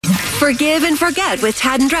Forgive and forget with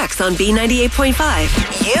Tad and Drex on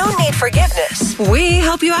B98.5. You need forgiveness. We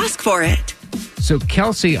help you ask for it. So,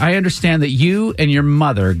 Kelsey, I understand that you and your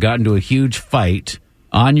mother got into a huge fight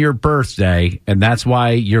on your birthday, and that's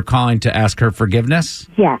why you're calling to ask her forgiveness?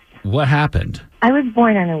 Yes. What happened? I was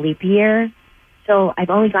born on a leap year, so I've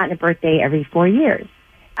only gotten a birthday every 4 years.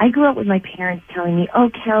 I grew up with my parents telling me, oh,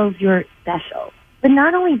 Kels, you're special. But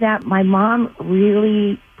not only that, my mom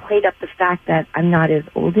really played up the fact that I'm not as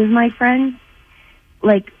old as my friends.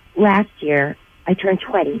 Like last year, I turned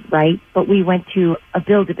 20, right? But we went to a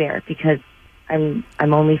Build-A-Bear because I'm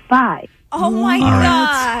only 5. Oh, my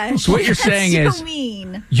gosh. So what you're saying is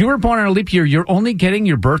mean. You were born on a leap year. You're only getting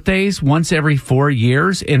your birthdays once every 4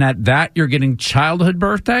 years, and at that, you're getting childhood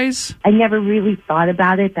birthdays? I never really thought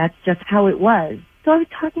about it. That's just how it was. So I was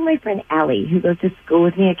talking to my friend Allie, who goes to school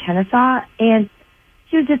with me at Kennesaw, and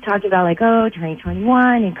she was just talking about, like, oh, turning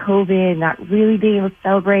 21 and COVID, not really being able to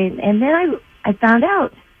celebrate. And then I found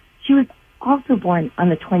out she was also born on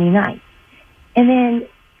the 29th. And then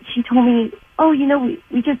she told me, oh, you know,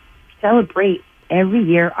 we just celebrate every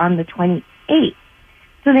year on the 28th.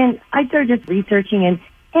 So then I started just researching, and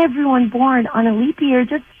everyone born on a leap year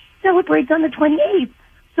just celebrates on the 28th.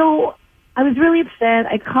 So I was really upset.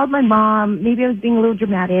 I called my mom. Maybe I was being a little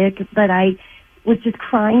dramatic, but I was just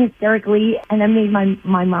crying hysterically, and I made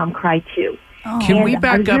my mom cry too. Oh. Can we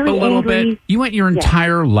back up really a little bit? You went your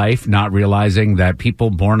entire life not realizing that people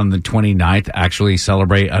born on the 29th actually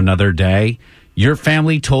celebrate another day. Your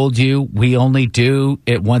family told you we only do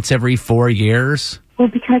it once every 4 years? Well,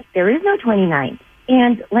 because there is no 29th.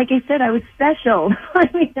 And like I said, I was special. I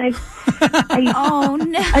mean, oh,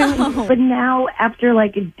 no. But now, after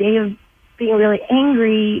like a day of being really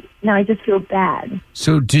angry, now I just feel bad.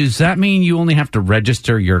 So does that mean you only have to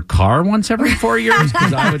register your car once every 4 years?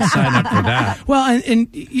 Because I would sign up for that. Well, and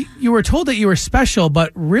you were told that you were special,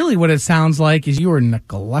 but really what it sounds like is you were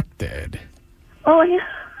neglected. Oh, yeah.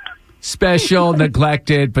 Special,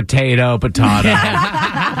 neglected, potato.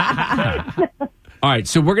 All right,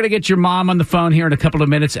 so we're going to get your mom on the phone here in a couple of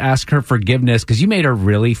minutes, ask her forgiveness, because you made her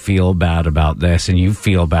really feel bad about this, and you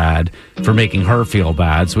feel bad for making her feel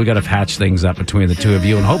bad. So we got to hatch things up between the two of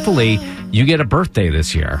you, and hopefully you get a birthday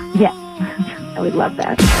this year. Yeah, I would love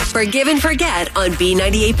that. Forgive and forget on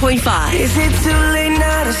B98.5. Is it too late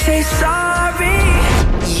now to say sorry?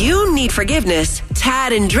 You need forgiveness.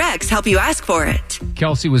 Tad and Drex help you ask for it.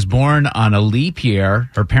 Kelsey was born on a leap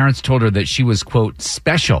year. Her parents told her that she was, quote,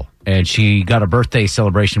 special, and she got a birthday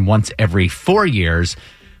celebration once every 4 years.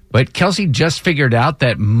 But Kelsey just figured out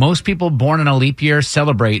that most people born in a leap year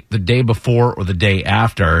celebrate the day before or the day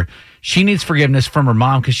after. She needs forgiveness from her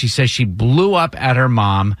mom because she says she blew up at her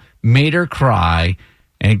mom, made her cry.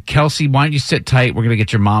 And Kelsey, why don't you sit tight? We're going to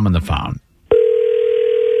get your mom on the phone.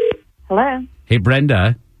 Hello. Hey,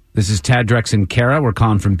 Brenda. This is Tad, Drex, and Kara. We're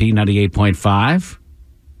calling from B98.5.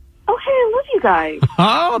 Oh, hey, I love you guys.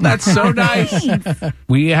 Oh, that's so nice.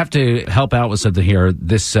 We have to help out with something here.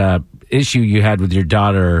 This issue you had with your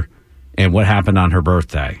daughter and what happened on her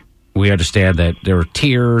birthday. We understand that there were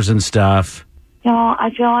tears and stuff. Y'all, I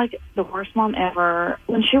feel like the worst mom ever.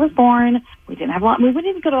 When she was born, we didn't have a lot. We wouldn't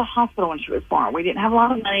even go to a hospital when she was born. We didn't have a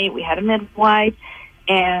lot of money. We had a midwife.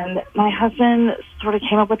 And my husband sort of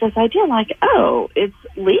came up with this idea, like, oh, it's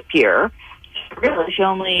leap year.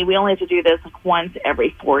 Really, we only have to do this like once every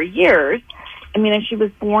 4 years. I mean, and she was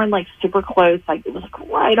born like super close, like it was like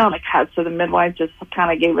right on a cusp. So the midwife just kind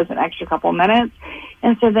of gave us an extra couple minutes.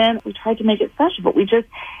 And so then we tried to make it special, but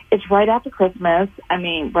it's right after Christmas. I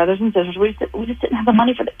mean, brothers and sisters, we just didn't have the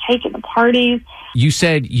money for the cake and the parties. You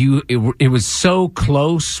said it was so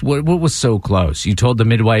close. What was so close? You told the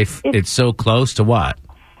midwife it's so close to what?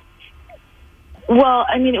 Well,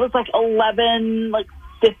 I mean, it was like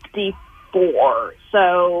 11:54.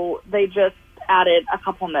 So they just added a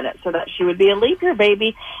couple minutes so that she would be a leap year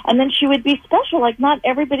baby, and then she would be special. Like, not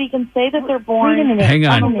everybody can say that they're born. Wait a minute. Hang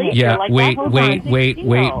on. On a leap year. Like,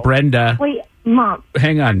 Wait, Brenda. Wait, Mom.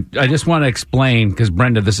 Hang on. I just want to explain, because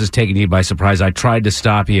Brenda, this is taking you by surprise. I tried to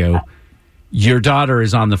stop you. Your daughter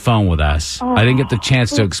is on the phone with us. I didn't get the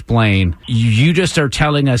chance to explain. You just are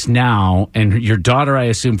telling us now, and your daughter, I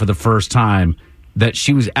assume for the first time, that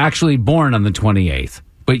she was actually born on the 28th,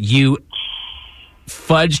 but you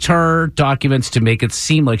fudged her documents to make it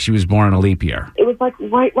seem like she was born on a leap year. It was like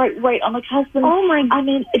right on the cusp. Oh my! I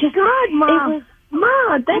mean, it just God, Mom. It was,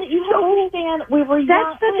 Mom, that's you have to understand. We were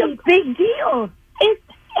that's such a big deal.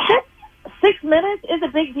 6 minutes is a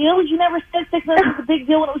big deal. You never said 6 minutes was a big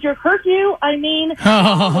deal when it was your curfew. I mean,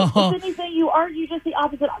 if anything, you argue just the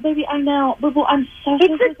opposite. Baby, I know. Boo-boo, I'm so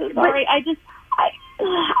sorry.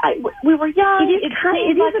 we were young. It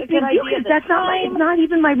is a big deal because that's it's not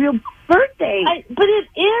even my real birthday. But it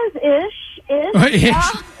is ish.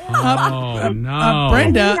 No.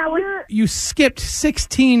 Brenda, you skipped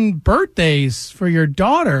 16 birthdays for your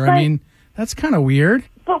daughter. I mean, that's kind of weird.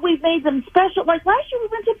 But we've made them special. Like last year, we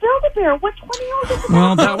went to Build-A-Bear. What 20-year-old is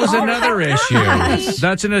Well, that was another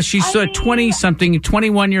issue. She's 20-something,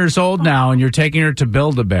 21 years old now, and you're taking her to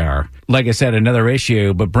Build-A-Bear. Like I said, another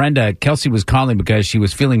issue. But Brenda, Kelsey was calling because she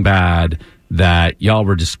was feeling bad that y'all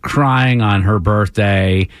were just crying on her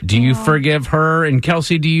birthday. Do you forgive her? And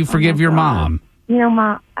Kelsey, do you forgive your mom? You know,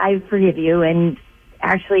 Mom, I forgive you. And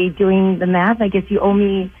actually doing the math, I guess you owe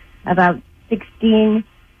me about 16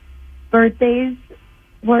 birthdays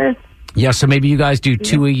worth. Yeah, so maybe you guys do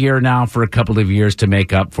 2 a year now for a couple of years to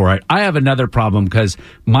make up for it. I have another problem because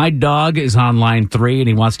my dog is on line 3 and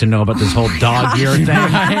he wants to know about this whole dog year thing.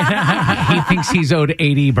 He thinks he's owed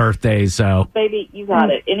 80 birthdays, so. Baby, you got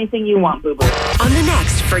it. Anything you want, boo-boo. On the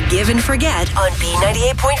next Forgive and Forget on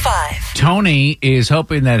B98.5. Tony is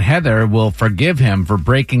hoping that Heather will forgive him for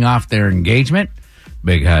breaking off their engagement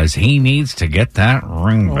because he needs to get that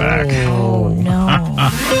ring back. Oh, no.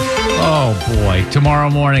 Oh, boy. Tomorrow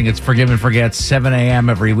morning, it's Forgive and Forget, 7 a.m.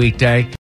 every weekday.